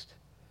Christ.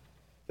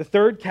 The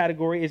third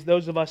category is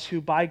those of us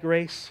who by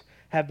grace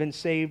have been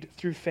saved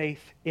through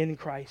faith in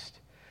Christ.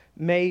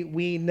 May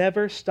we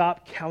never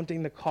stop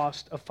counting the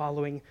cost of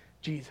following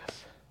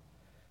Jesus.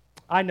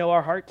 I know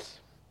our hearts.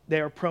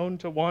 They are prone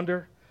to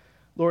wander.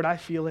 Lord, I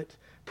feel it.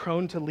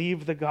 Prone to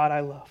leave the God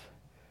I love.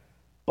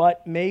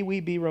 But may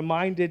we be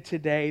reminded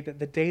today that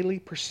the daily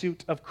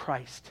pursuit of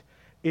Christ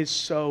is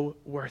so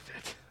worth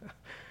it.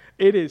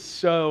 It is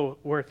so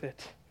worth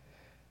it.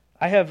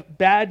 I have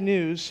bad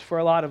news for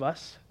a lot of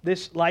us.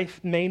 This life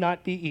may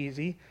not be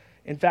easy.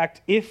 In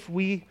fact, if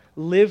we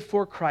live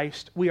for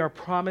Christ, we are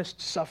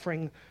promised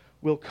suffering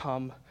will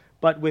come.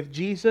 But with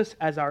Jesus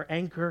as our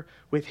anchor,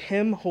 with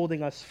him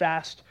holding us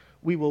fast,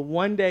 we will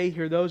one day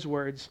hear those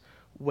words,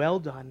 well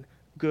done,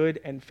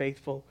 good and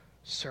faithful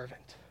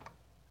servant.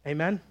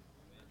 Amen?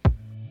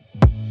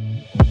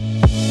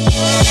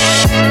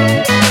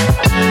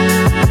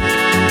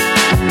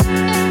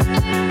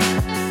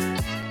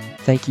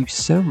 Thank you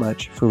so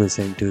much for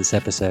listening to this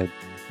episode.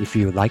 If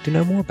you would like to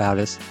know more about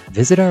us,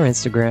 visit our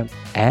Instagram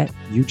at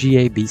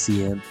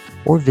UGABCM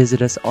or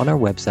visit us on our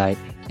website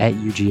at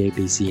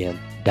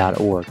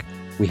ugabcm.org.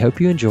 We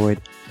hope you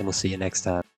enjoyed, and we'll see you next time.